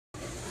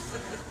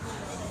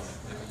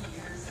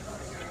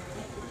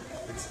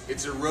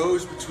It's a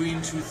rose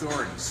between two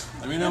thorns.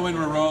 Let me know when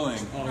we're rolling.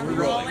 Oh, we're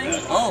rolling.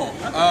 Oh,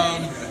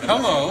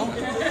 hello.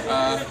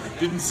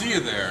 Didn't see you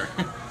there.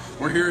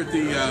 We're here at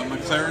the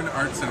Maclaren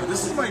Art Center.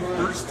 This is my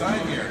first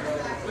time here.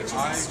 Which is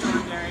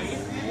extraordinary.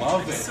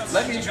 Love it. So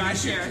Let me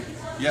introduce you.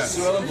 Yes.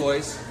 Sue Ellen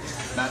Boyce,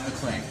 Matt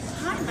McLean.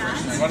 Hi,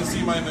 Matt. You want to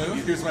see my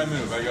move? Here's my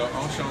move. I go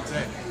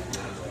enchanté.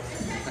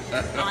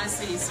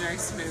 Honestly, he's very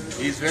smooth.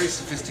 He's very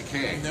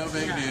sophisticated. No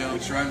big deal.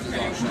 Which rhymes with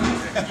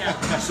enchanté.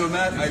 Yeah. So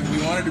Matt,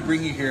 we wanted to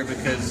bring you here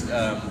because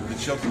the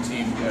Chilton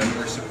team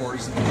are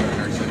supporters of the Maclaren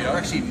Art Center. They're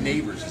actually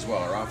neighbors as well.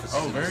 Our office.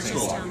 Oh, is very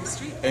cool. Down the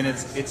street. And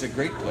it's a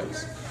great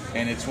place,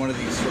 and it's one of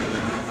these sort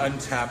of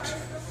untapped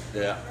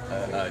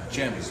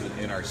gems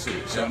in our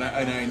city. So and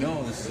I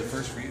know this is the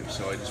first for you,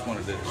 so I just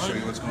wanted to show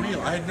you what's going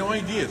on. I had no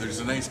idea. There's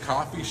a nice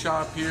coffee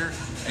shop here,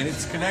 and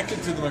it's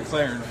connected to the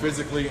Maclaren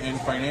physically and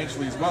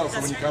financially as well.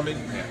 So when you come in,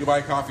 you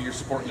buy coffee, you're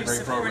supporting the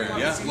great program.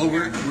 Yeah,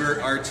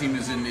 well, our team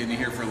is in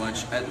here for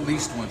lunch at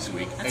least once a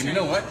week. And you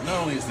know what? Not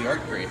only is the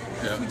art great,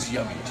 it's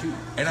yummy too.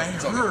 And I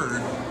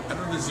heard, I don't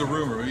know if this is a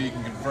rumor, maybe you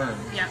can confirm.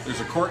 Yeah. There's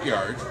a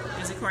courtyard.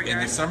 There's a courtyard.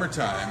 In the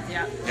summertime.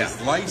 Yeah.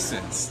 It's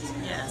licensed.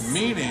 Yes.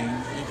 Meaning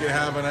you could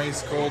have a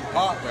nice cold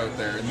pop out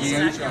there in the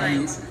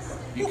Exactly sunshine.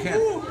 right. You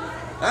can.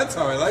 That's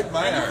how I like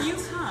my And art. if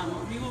you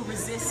come, we will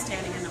resist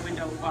standing in the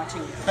window watching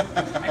you.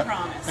 I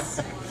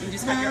promise. You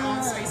just have your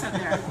own space out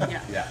there.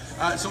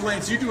 Yeah. So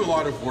Lance, you do a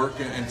lot of work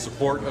and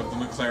support of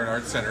the Maclaren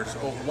Art Center. So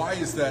why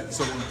is that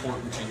so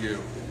important to you?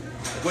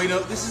 Well, you know,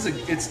 this is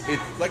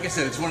like I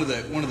said, it's one of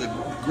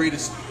the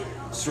greatest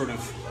sort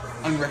of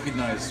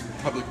unrecognized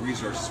public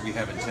resources we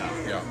have in town.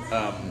 Yeah.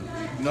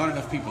 Not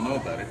enough people know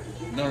about it.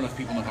 Not enough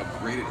people know how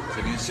great it is.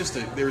 I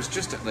mean,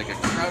 there's like a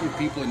crowd of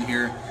people in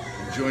here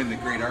enjoying the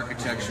great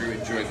architecture,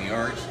 enjoying the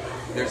art.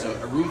 There's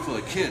a room full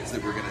of kids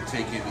that we're going to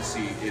take in to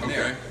see in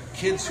there.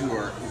 Kids who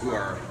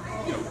are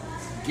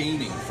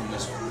gaining from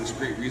this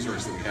great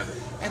resource that we have,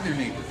 and their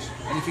neighbors.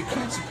 And if you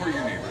can't support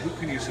your neighbor, who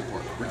can you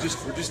support? We're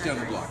just down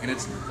the block, and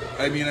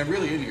I'm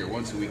really in here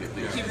once a week at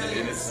least. He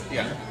really is.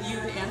 Yeah. You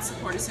and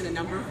support us in a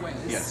number of ways.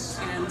 Yes.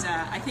 And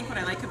I think what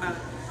I like about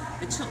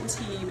the Chilton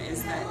team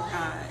is that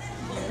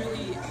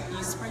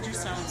you spread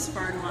yourselves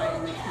far and wide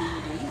in the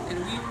community, and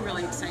we were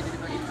really excited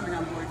about you coming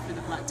on board for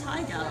the Black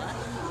Tie Gala,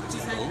 which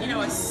is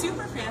a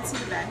super fancy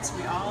event.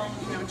 We all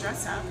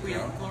dress up. We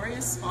have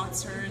glorious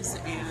sponsors,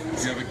 and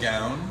You have a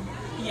gown?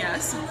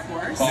 yes, of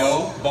course.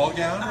 Ball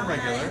gown or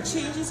regular? It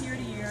changes year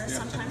to year.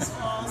 Sometimes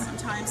fall,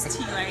 sometimes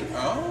tea light.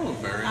 Oh,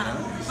 very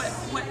nice. But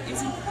what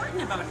is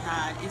important about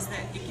that is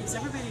that it gives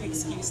everybody an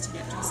excuse to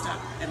get dressed up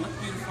and look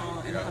beautiful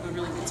and have a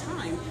really good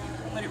time.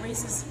 But it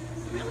raises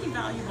really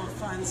valuable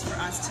funds for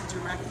us to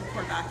directly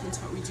pour back into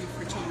what we do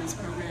for children's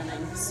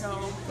programming. So,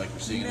 like you're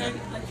seeing here.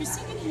 Like you're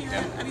seeing here.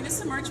 Yeah. I mean, this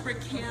is a March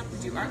break camp.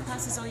 We do art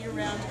classes all year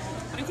round.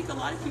 But I think a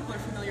lot of people are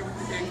familiar with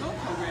the Van Gogh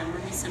program,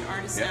 where we send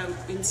artists out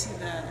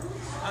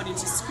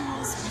into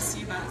schools. We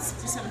see about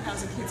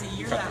 67,000 kids a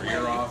year Cut that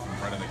their way. ear off in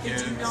front of the They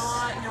kids. do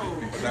not, no.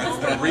 That's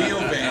the real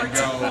Van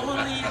Gogh. We're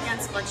totally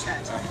against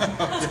bloodshed.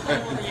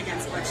 Totally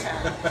against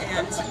bloodshed.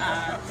 And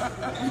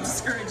we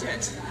discourage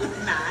it.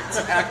 Matt.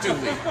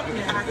 Actively.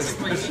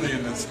 Especially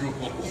in the school.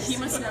 He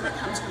must never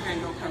come to a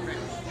Van Gogh program.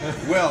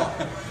 Well,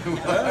 we'll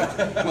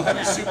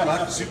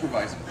have to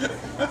supervise him.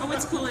 But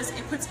what's cool is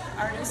it puts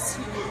artists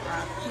who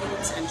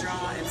paint and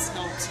draw and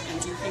sculpt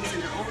and do things in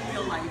their own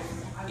real life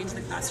into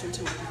the classroom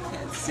to work with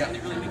kids. Yeah. And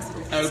it really makes a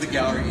difference. Out of the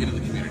gallery, into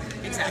the community.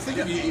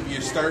 Exactly. I think if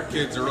you start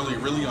kids early,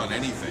 really on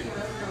anything,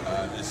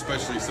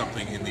 especially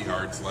something in the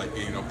arts like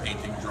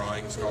painting,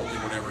 drawing,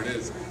 sculpting, whatever it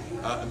is,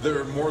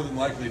 they're more than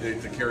likely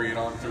to carry it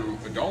on through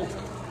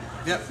adulthood.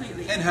 Yep,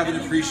 and have an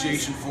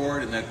appreciation for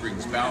it, and that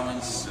brings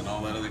balance and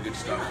all that other good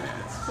stuff.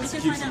 It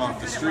keeps them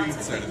off the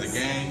streets, out of the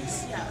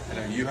gangs. Yeah. I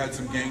know you had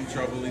some gang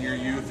trouble in your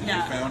youth, and you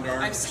found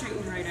art. I've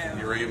straightened right out.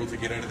 You were able to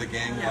get out of the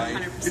gang Yeah, life.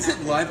 100%. Is it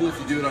liable if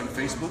you do it on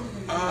Facebook?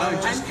 I'm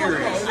just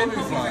curious. I'm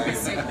hoping for his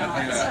sake not.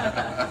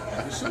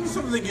 Yeah. Show me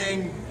some of the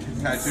gang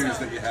tattoos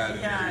that you had.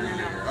 Yeah,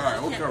 no. All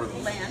right, we'll cover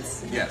them.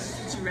 Lance, Yes.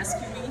 did you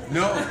rescue me?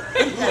 No.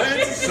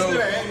 So,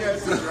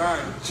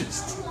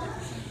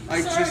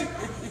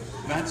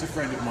 Matt's a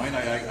friend of mine.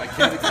 I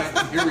can't.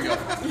 Here we go.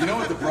 You know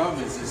what the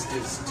problem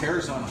is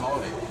Tara's on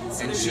holiday,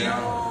 and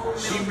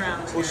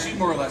she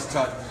more or less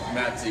taught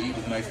Matt to eat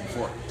with a knife and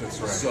fork.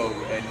 That's right. So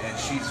and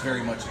she's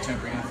very much a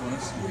temporary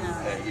influence.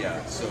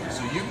 Yeah. So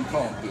you can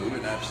call him Boo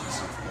in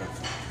absence of.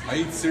 I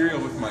eat cereal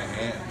with my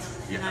hands.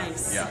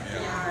 Nice. Yeah. All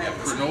right.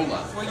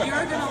 Granola. Well, you're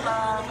going to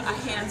love a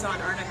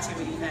hands-on art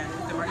activity then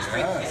with the March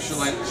break kids.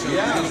 Shall I let's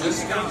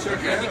go check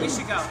it I out. think we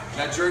should go.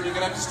 Now, Jordan, you're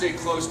gonna have to stay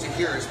close to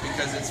here,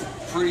 because it's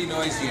pretty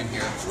noisy in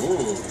here.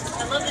 Ooh.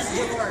 I love this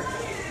door.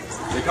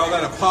 They call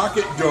that a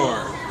pocket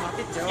door.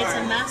 Pocket door. It's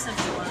a massive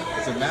door.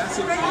 It's a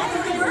massive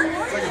pocket door.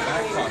 It's like a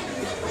back pocket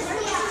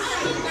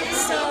door.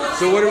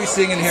 So what are we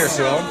seeing in here,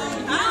 Sue?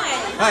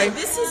 Hi.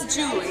 This is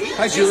Julie.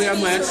 Hi, Julie. I'm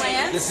Lance.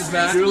 This is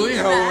Matt. Julie,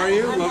 how are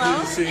you? I'm Lovely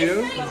well. to see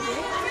you.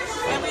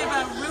 And we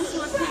have a room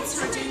full of kids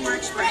who are doing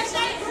March break.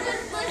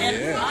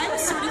 And I'm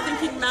sort of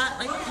thinking,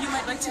 Matt, you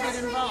might like to get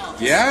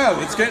involved. Yeah,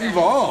 let's get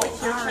involved.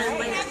 All right.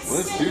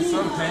 Let's do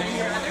some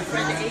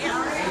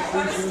painting.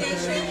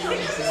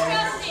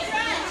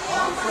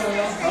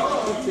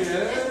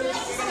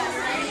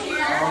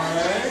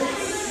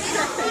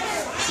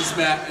 This is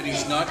Matt, and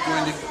he's not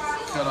going to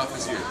cut off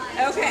his ear.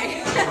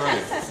 Okay.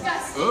 Right.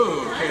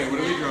 Oh, okay. What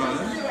are we drawing?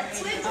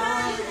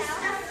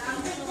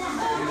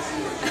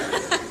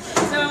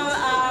 So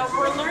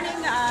we're learning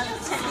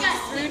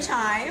techniques through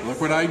time. Look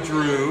what I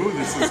drew.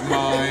 This is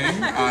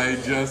mine. I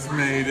just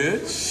made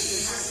it.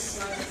 It's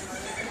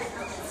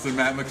a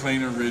Matt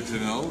Maclaren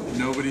original.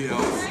 Nobody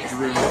else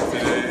drew it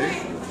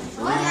today.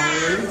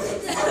 Right.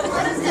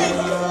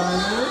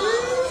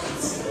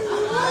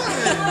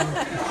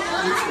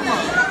 Come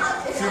on.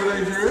 See what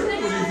I drew? What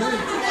do you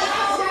think?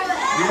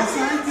 Yes, I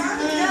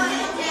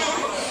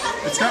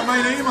did. It's got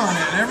my name on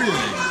it and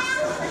everything.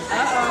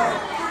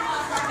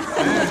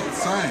 Yeah,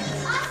 it's signed.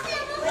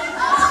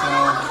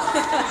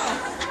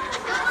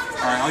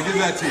 Alright, I'll give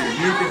that to you.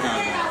 You can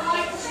have that.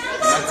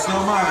 That's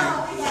still mine.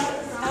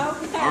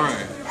 Okay.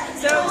 Alright.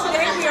 So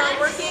today we are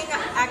working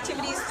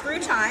activities through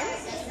time.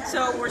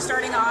 So we're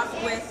starting off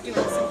with doing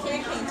some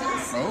cave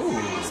paintings. Oh.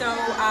 So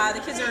the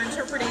kids are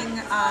interpreting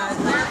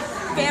their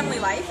family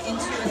life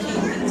into a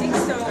cave painting.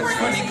 So we're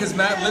Funny using- because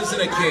Matt lives in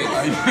a cave.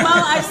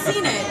 Well, I've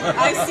seen it.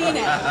 I've seen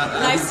it.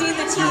 And I've seen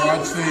the Did team. you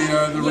watch the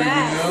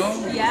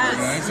reveal? Yes.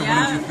 Very nice. And Yeah.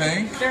 what did you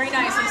think? Very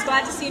nice. I was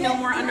glad to see no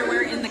more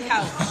underwear in the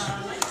couch.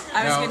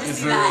 I was Now, good to is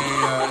see there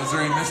that. is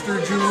there a Mr.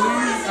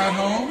 Julie at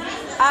home?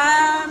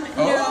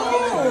 No.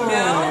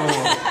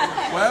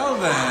 Well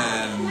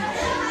then.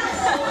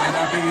 Might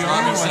not be the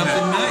only one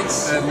something nice.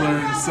 that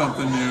learned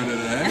something new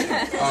today.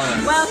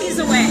 Alright. Well, he's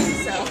away,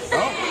 so.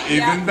 Oh,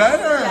 even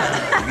better.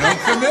 No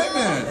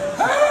commitment.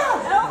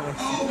 Ah!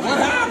 What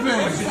happened?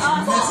 Messy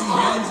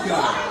hands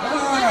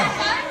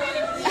guy.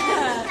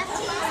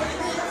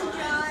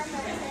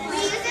 We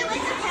use it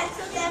with the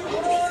pencil, then we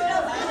trace it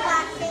over the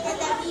black thing, and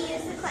then we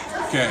use the clay.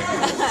 Okay.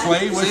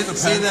 Play with the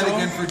pencil. Say that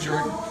again for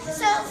Jordan.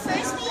 So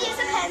first we use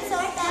a pencil,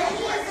 then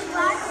we use the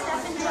black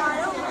stuff and draw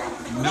it over.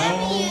 No Then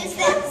we use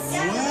this.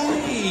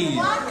 way.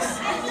 Box.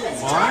 I think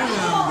it's Well, I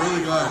am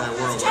really glad I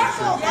wore a white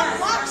charcoal. shirt. That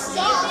box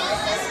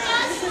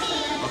disgusting.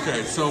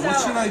 Okay, so what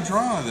should I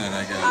draw then,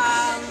 I guess?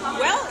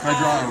 Well, Can I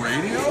draw a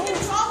radio?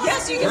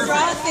 yes, you can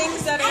draw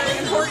things that are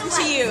important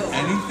to you.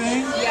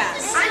 Anything?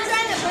 Yes. I'm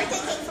drawing a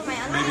birthday cake for my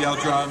uncle. Maybe I'll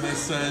draw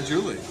Miss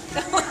Julie.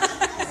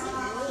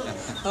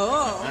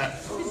 Oh.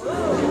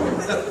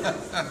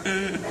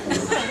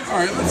 All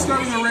right, let's start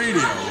with the radio.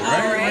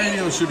 Right? All right.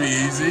 Radio should be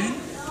easy.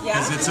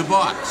 Yeah. It's a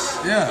box.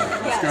 Yeah,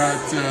 it's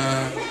Yes. got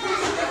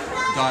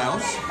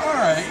dials. All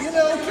right,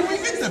 can we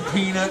get the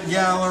peanut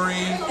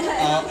gallery?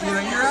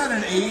 You're at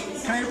an 8.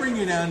 Can I bring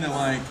you down to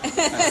like a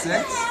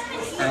 6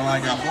 or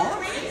like a 4?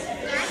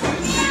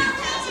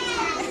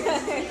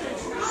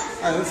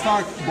 All right, let's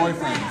talk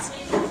boyfriends.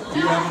 Do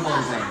you have a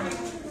boyfriend?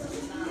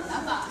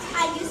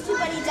 I used to,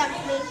 but he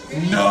dumped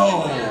me.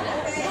 No.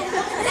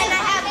 And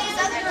I have this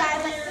other guy,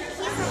 but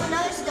he's from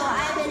another school.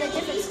 I'm in a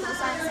different school,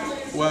 so I'm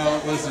sad.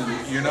 Well, listen,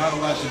 you're not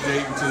allowed to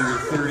date until you're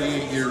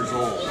 38 years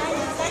old.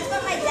 That's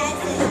what my dad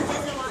said. He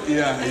doesn't want me.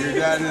 Yeah, your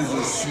dad is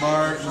a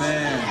smart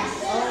man.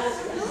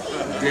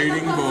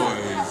 Dating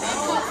boys.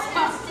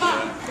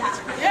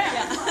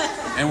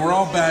 And we're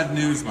all bad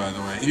news, by the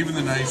way. Even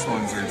the nice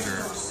ones are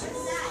jerks.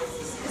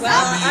 Well,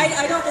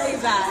 I don't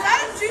believe that.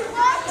 That a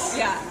jukebox?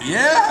 Yeah.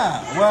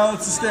 Yeah, well,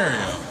 it's a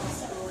stereo.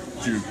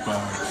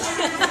 Jukebox.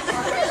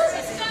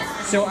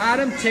 So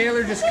Adam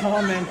Taylor just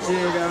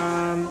commented,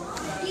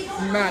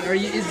 Matt,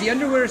 is the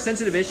underwear a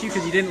sensitive issue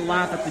because you didn't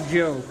laugh at the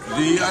joke?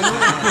 Are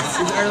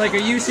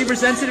you super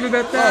sensitive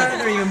about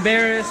that? Are you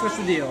embarrassed? What's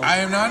the deal? I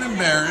am not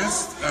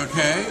embarrassed,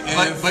 okay?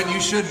 But you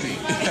should be.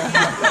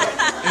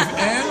 If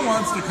Ann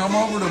wants to come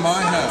over to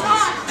my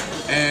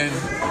house and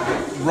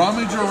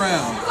rummage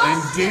around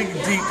and dig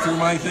deep through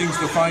my things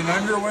to find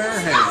underwear,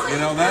 hey,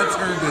 that's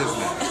her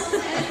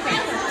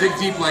business. Dig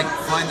deep, like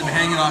find them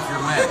hanging off your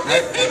leg.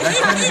 That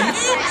kind of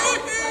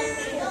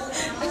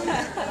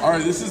deep. All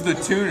right, this is the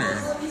tuner.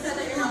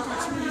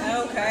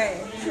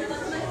 Okay.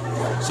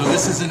 So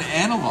this is an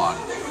analog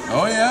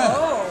Oh, yeah.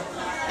 Oh.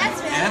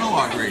 That's right.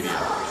 analog radio.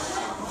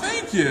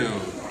 Thank you.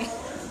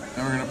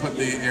 Now we're going to put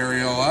the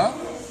aerial up.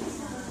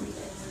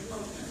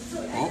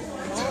 Oh,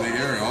 it's a big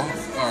aerial.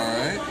 All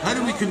right. How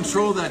do we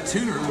control that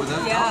tuner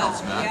without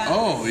dials, Matt? Yeah.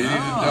 Oh, you need a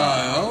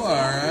dial. All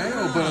right.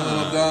 We'll put a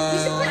little Put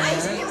dial.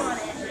 ice cream on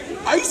it.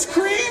 Ice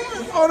cream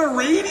on a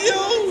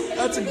radio?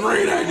 That's a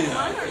great idea.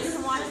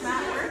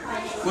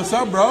 What's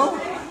up, bro?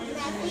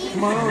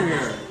 Come on over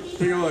here.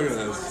 Take a look at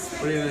this.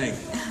 What do you think?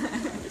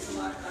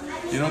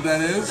 You know what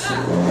that is?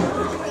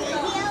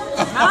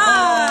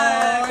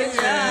 Ah, good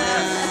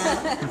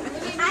yeah.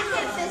 I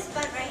can fist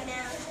bump right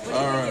now.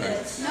 All right.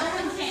 No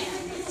one can.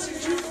 It's a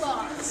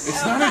jukebox.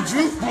 It's not a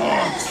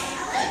jukebox.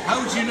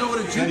 How would you know what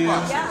a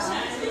jukebox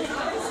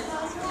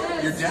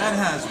is? Your dad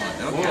has one.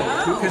 Okay.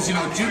 Because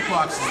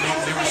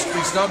jukeboxes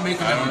they stopped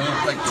making them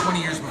like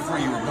 20 years before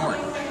you were born.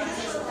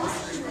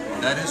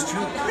 That is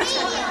true.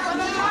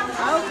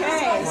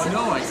 Okay,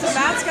 so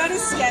Matt's got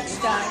his sketch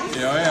done.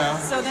 Yeah.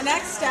 So the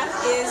next step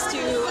is to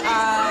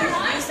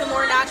use the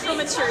more natural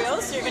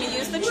materials. So you're going to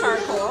use the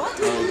charcoal and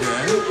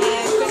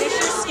finish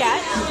your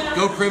sketch.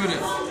 Go primitive.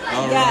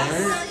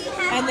 Yes.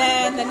 And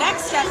then the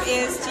next step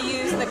is to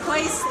use the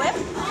clay slip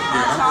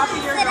on top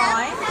of your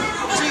drawing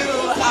to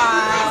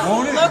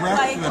won't it look wreck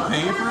like the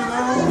paper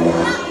though?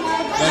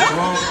 That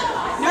won't.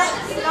 Nope.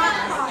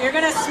 You're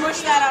going to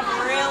smush that up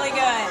really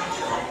good.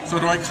 So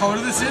do I color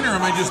this in or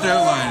am I just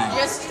outlining?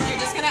 You're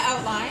just going to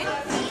outline.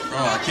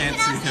 Oh, I can't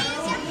see it.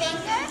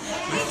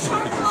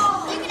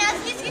 You can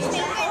also use your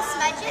finger and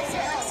smudge it so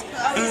it looks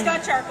cool. Oh, he's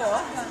got charcoal.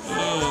 You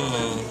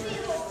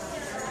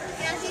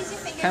can also use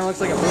your finger. Kind of looks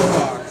like a blue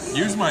box.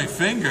 Use my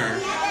finger.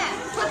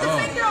 Put the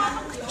finger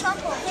on the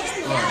charcoal.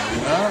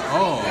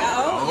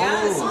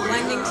 Some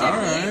blending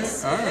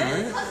techniques. All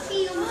right.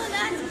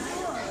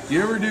 Do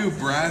you ever do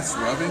brass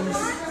rubbings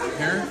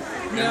here?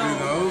 You ever do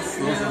those?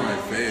 Those are my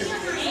favorite.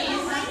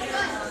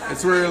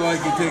 It's where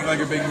like you take like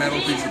a big metal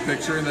piece of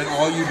picture and then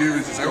all you do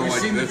is just go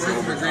like this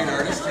over the great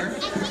artist here?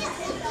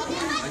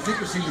 I think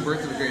we've seen the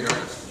birth of a great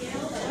artist.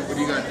 What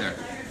do you got there?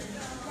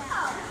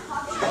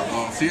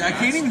 Oh, see, I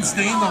can't even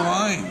stain the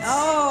lines.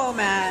 Oh,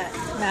 Matt.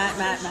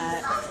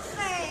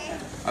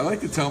 I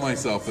like to tell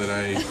myself that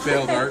I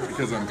failed art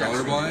because I'm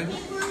colorblind,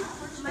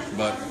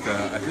 but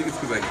I think it's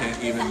because I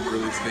can't even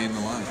really stain the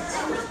lines.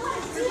 Are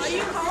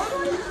you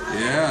colorblind?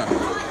 Yeah.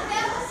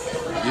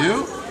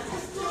 You?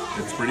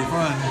 It's pretty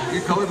fun.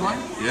 You're colorblind?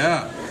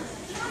 Yeah.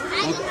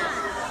 Well,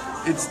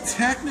 it's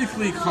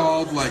technically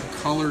called like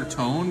color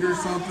toned or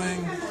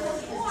something.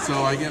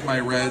 So I get my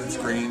reds,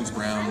 greens,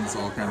 browns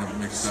all kind of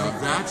mixed So up.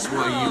 that's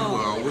why you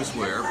always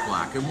wear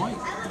black and white.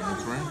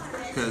 That's right.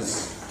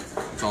 Because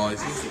That's all I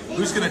see.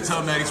 who's going to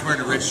tell Matt he's wearing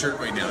a red shirt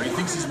right now? He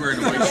thinks he's wearing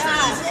a white shirt.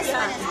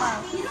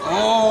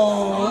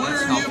 Oh, where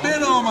that's have you helpful.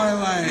 been all my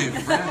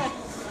life?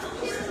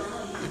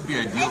 It'd be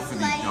ideal for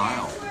the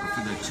dial,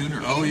 for the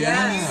tuner. Oh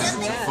yeah. It's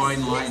a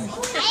fine line. I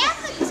have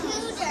a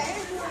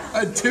tutor.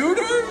 A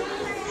tutor?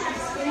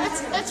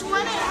 That's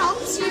when it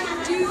helps you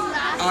do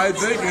that. I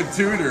think a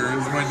tutor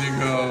is when you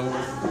go,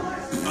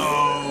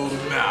 oh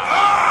no.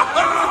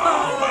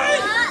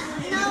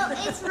 No,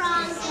 it's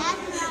wrong.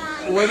 That's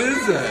wrong. What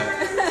is that?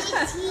 They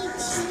teach you.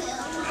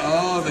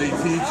 Oh, they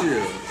teach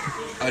you.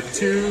 A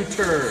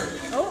tutor.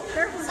 Oh,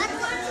 careful.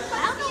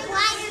 I'll be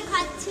wider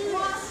cut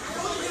tutors.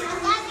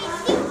 That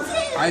makes you too.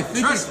 I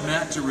think Trust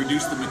Matt to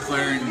reduce the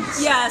Maclaren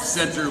Yes.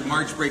 Center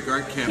March Break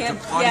Art Camp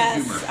to potty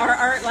Yes, humor. our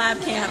art lab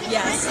camp,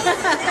 yes.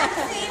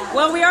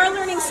 Well, we are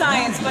learning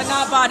science, but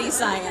not body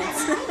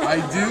science.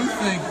 I do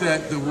think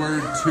that the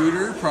word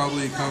tutor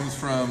probably comes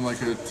from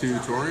like a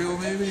tutorial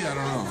maybe? I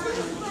don't know.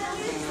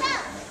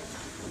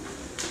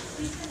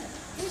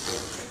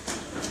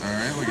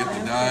 Alright, we get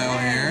the dial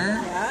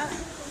here. Yeah,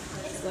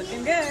 it's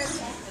looking good.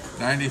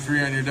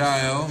 93 on your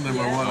dial,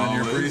 number 1 on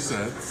your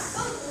presets.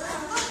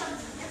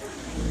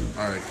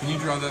 Alright, can you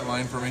draw that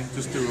line for me?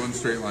 Just do one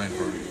straight line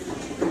for me.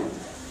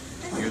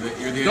 You're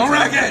the Don't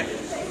wreck it!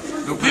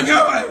 No Keep pressure.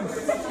 going!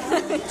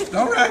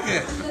 Don't wreck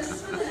it!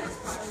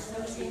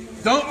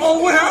 Don't, oh,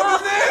 what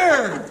happened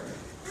there?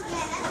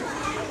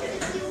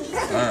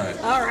 Alright,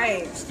 All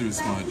right. let's do a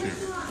smudge here.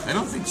 I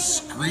don't think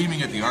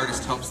screaming at the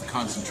artist helps the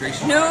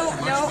concentration. No,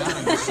 factor much, no. Matt,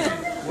 I'm just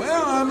saying.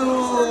 Well, I'm a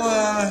little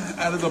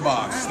out of the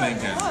box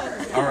thinking.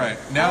 Alright,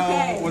 now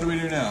Okay. what do we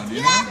do now? Do you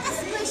We know? have to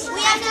squish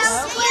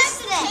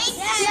this.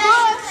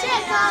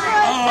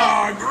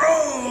 Oh,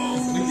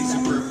 gross! Completely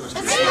superfluous.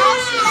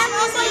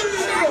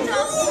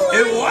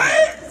 It what?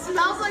 It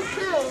smells like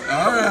poo.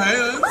 Alright,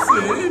 let's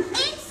see.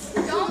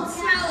 Don't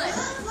smell it.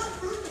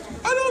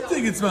 I don't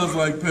think it smells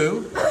like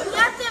poo. You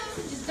have to.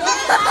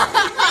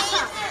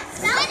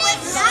 Smell it like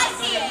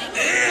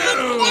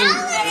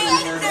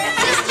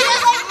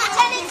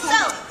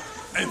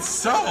It's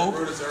soap? Oh.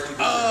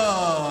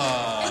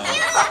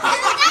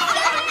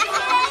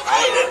 I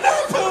did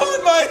not poo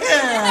in my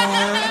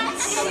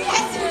hands.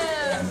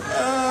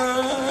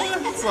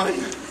 It's like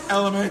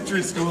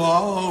elementary school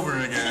all over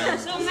again.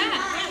 So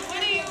Matt,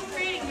 what are you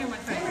creating here, my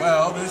friend?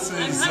 Well, this is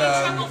This is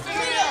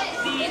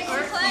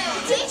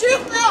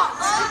jukebox.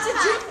 that's a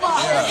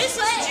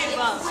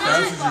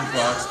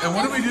jukebox. And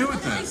what do we do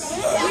with this? Put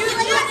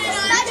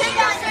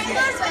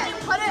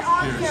it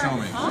on Here, show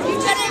me. You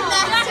put it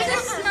back to the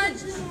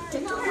smudge. No,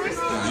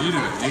 you do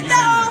it. You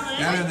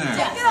get in there.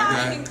 We're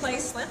Okay. making clay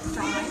slip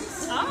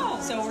drawings. Oh.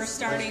 So we're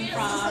starting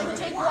from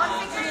Take one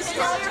finger the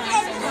start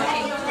times and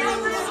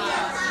working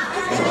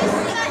through.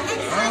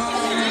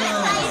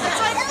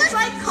 It's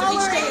like coloring.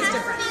 each day is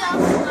different.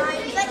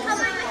 It's like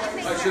coloring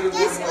with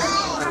your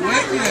finger.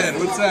 Wicked.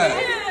 What's that?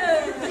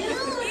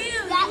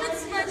 That would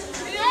smudge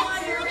on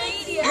your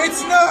radio.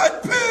 It's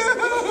not poo.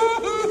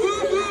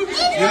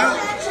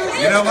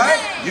 You know what?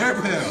 You're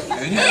poo.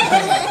 And you're poo.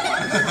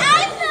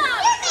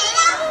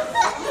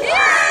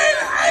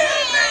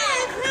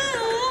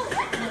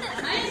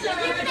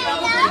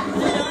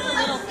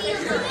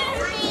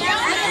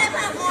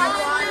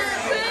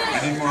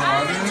 You need more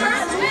water in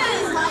there?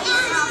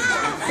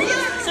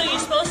 So you're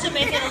supposed to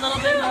make it a little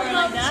bit more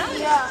like that?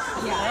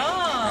 Yeah. Yeah.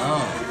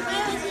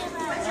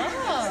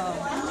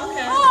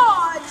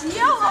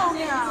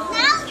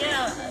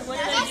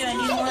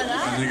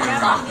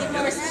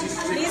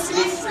 These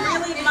things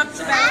really mucked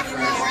about in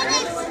there.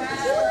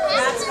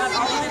 That's about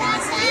all of it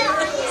missing.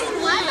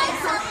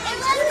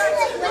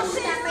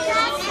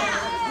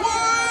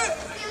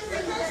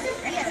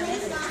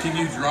 Can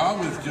you draw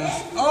with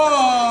just...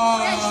 Oh,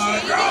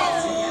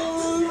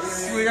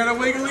 gross. We got a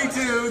wiggly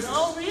tooth.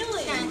 Oh,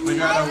 really? We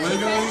got a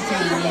wiggly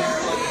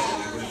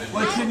tooth.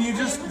 Like, can you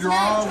just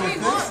draw with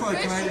this?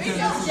 Like, can I do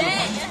this as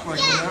a punch? Like, would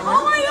that work?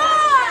 Oh my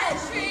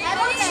gosh!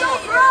 That's so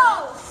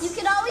gross. You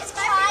can always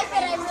try,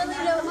 but I really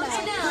don't know.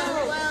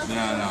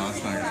 No, it's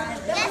not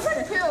good. That's a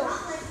poo.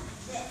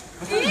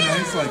 Look how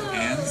nice, like,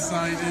 Anne's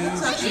side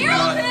is. You're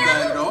not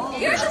bad at all.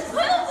 You're the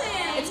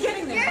pooping! It's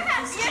getting there. Your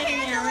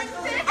hair like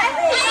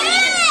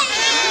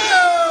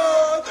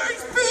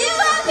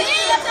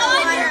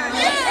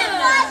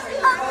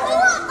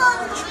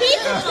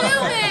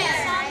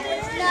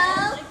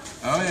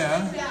Oh, yeah.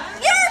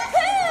 You're a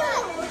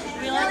poo!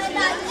 No, it's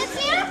not. If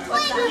you're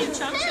playing with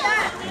poo,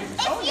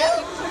 if you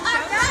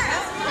are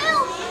poo,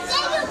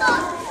 then you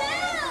love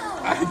poo.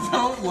 I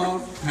don't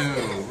love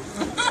poo.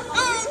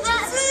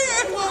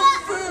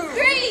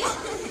 Great.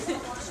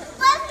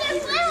 Left and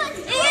blue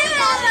is Ew!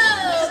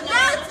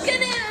 That's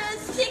gonna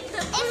stick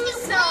the poo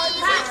so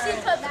you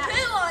put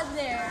poo on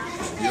there.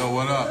 Yo,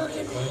 what up? A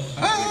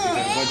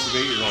bunch of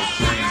 8-year-olds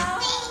saying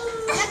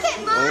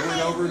over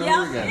and over and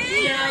over again.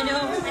 Yeah, I know.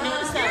 I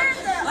noticed that.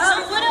 Well,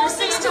 we're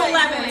 6 to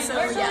 11, so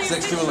yeah.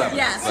 6 to 11.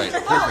 Yes. Right,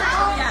 perfect.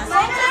 Yes.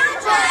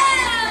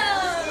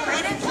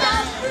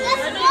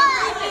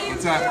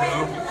 What's that,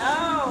 poo?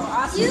 Oh,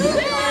 awesome. You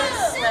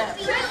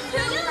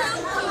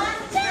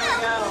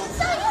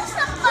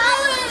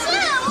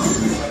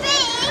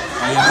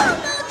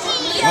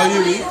Oh,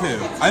 you eat poo.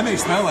 I may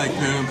smell like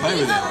poo and play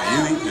with it, but you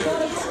eat poo.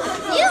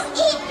 You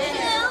eat poo.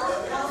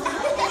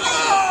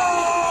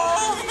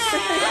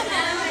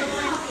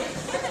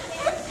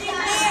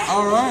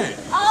 All right.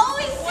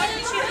 Always Why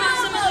don't you have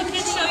some of the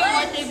kids show you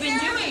what they've been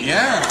doing?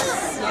 Yes.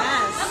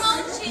 Yes.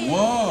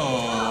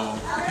 Whoa.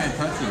 I can't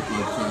touch it,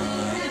 but...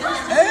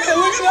 Hey,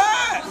 look at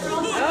that!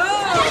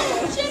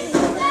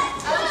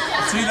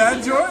 See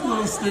that, Jordan?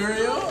 Little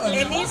stereo.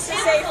 It needs to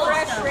say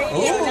fresh radio.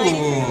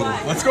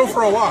 Oh, let's go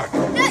for a walk.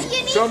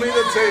 Show me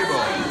the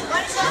table.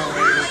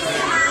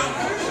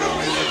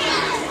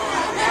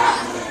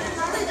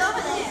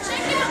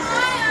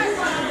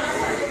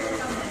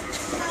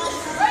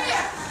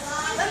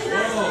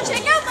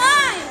 Check out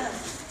mine.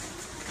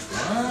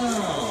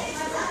 Wow.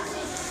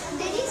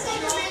 Did you say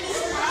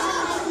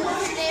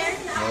there?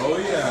 Oh,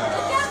 yeah.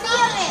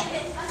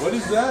 What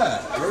is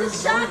that? Where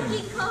is Jordan?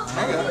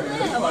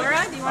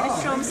 Laura, do you want to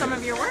show them some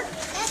of your work?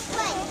 It's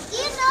like,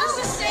 you know,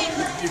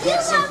 You've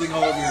got something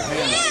all over your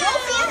hands.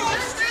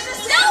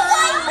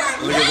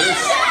 Look at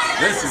this.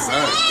 This is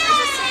us.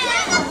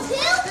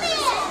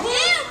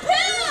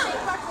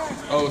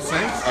 Oh,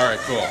 sink? All right,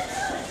 cool.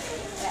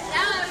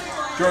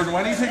 Jordan,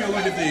 why don't you take a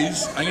look at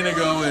these? I'm going to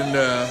go and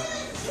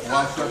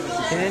wash up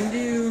this. Can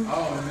do.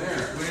 Oh, in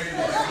there.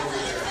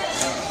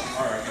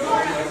 All right.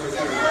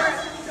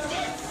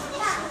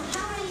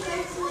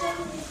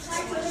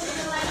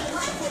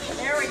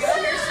 There we go.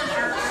 Here's some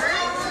artwork.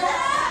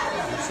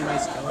 Some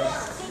nice colors.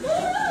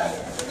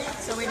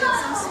 So we did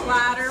some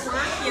splatter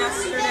work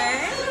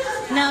yesterday.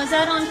 Now, is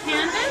that on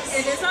canvas?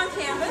 It is on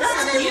canvas.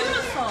 That's so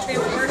beautiful. They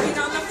were working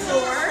on the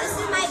floor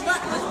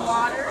with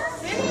water.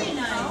 Very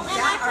nice.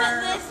 Yeah,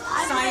 our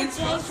science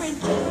book.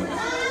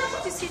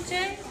 Did you see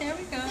Jay? There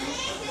we go.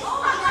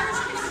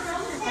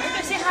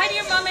 Everybody say hi to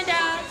your mom and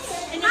dad.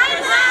 And your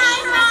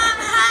Mom.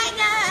 Hi,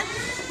 Dad.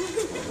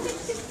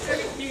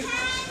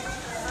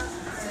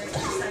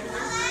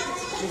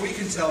 Well, we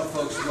can tell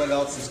folks what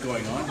else is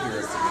going on here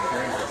at the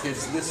Maclaren for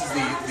kids. This is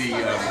the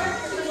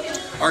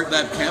Art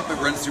Lab camp that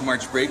runs through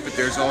March break, but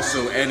there's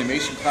also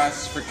animation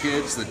classes for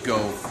kids that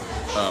go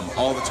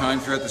all the time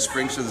throughout the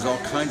spring. So there's all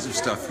kinds of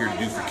stuff here to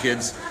do for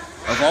kids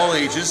of all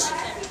ages,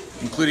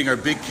 including our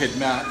big kid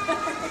Matt,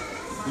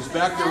 who's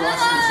back there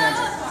watching the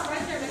Santa.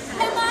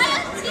 Am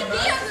I on TV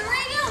on the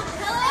radio?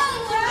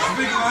 Hello.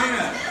 Big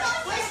lineup.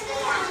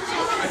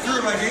 I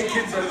threw like 8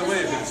 kids out of the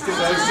way, but it's still.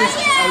 I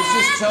was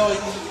just telling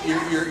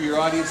your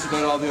audience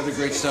about all the other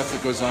great stuff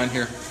that goes on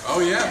here Oh,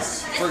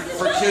 yes. for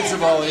kids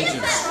of all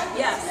ages.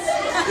 Yes.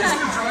 Is there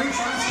drawing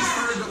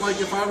classes for, like,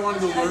 if I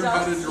wanted to learn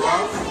how to draw,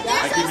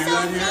 I can do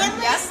that here?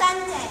 Yes.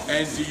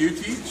 And do you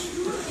teach?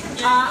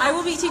 I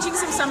will be teaching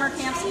some summer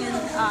camps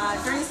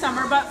during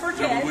summer, but for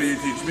No, but will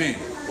kids. you teach me?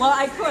 Well,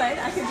 I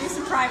could do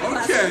some private Okay.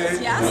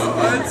 lessons. Yes.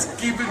 Let's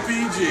keep it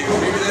PG.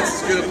 Maybe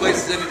that's as good a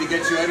place as any to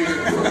get you out of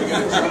here.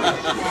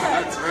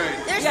 That's right.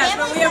 Yes,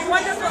 but we have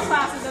wonderful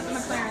classes at the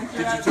Maclaren. Did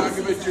you talk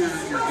about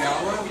your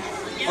gala?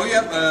 Oh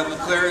yeah,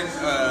 Maclaren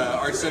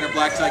Art Center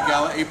Black Tie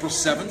Gala, April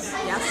 7th.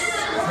 Yes.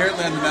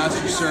 Apparently on the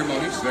Master of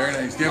Ceremonies. Very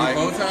nice. Do you have a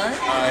bow tie?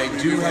 I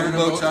do have a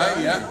bow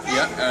tie. Yeah.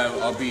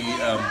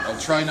 I'll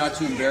try not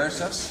to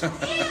embarrass us.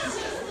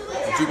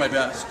 I'll do my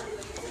best.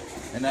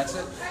 And that's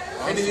it.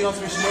 Anything else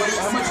we should know?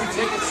 How much are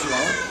tickets,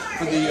 Sloan?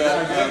 for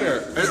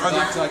the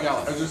Black Tie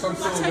Gala. Is there some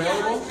still Black Tie Gala,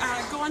 available?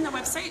 go on the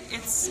website.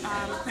 It's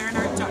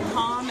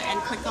MacLarenArt.com and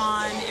click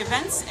on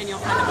events, and you'll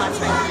find the Black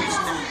Tie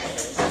information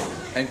there.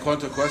 And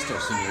quanto cuesta,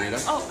 señorita?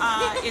 Oh,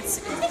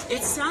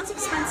 it sounds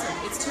expensive.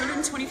 It's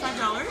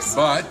 $225,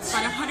 But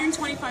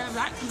 125 of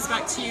that comes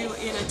back to you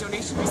in a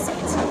donation receipt.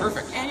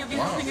 Perfect. And you'll be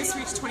helping us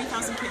reach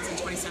 20,000 kids in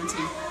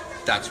 2017.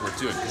 that's worth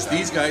doing, because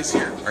these guys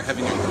here are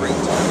having a great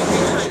time.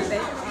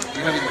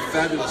 You're having a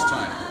fabulous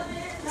time.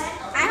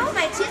 I hope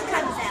my tooth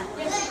comes out.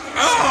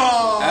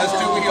 Oh! As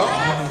do we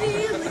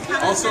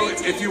all. Also,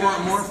 if you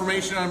want more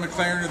information on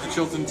Maclaren or the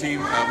Chilton team,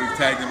 we've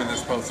tagged them in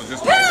this post, so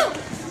just tag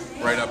them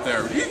right up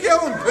there. Are you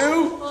yelling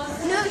poo?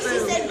 No, she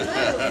said boo.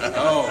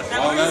 Oh,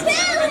 well, that's...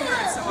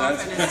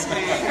 Thanks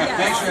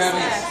for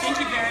having us. Thank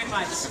you very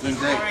much. It's been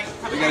great. All right,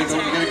 have a We gotta great go.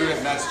 day. We gotta go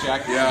get Matt's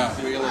jacket. Yeah.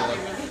 So we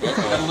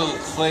got a little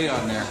clay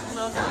on there. A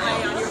little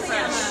play on your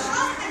fresh.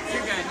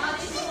 You're good.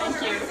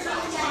 Thank you.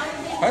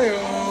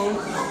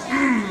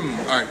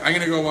 Hi-oh. All right, I'm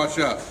going to go wash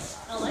up.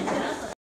 I like that.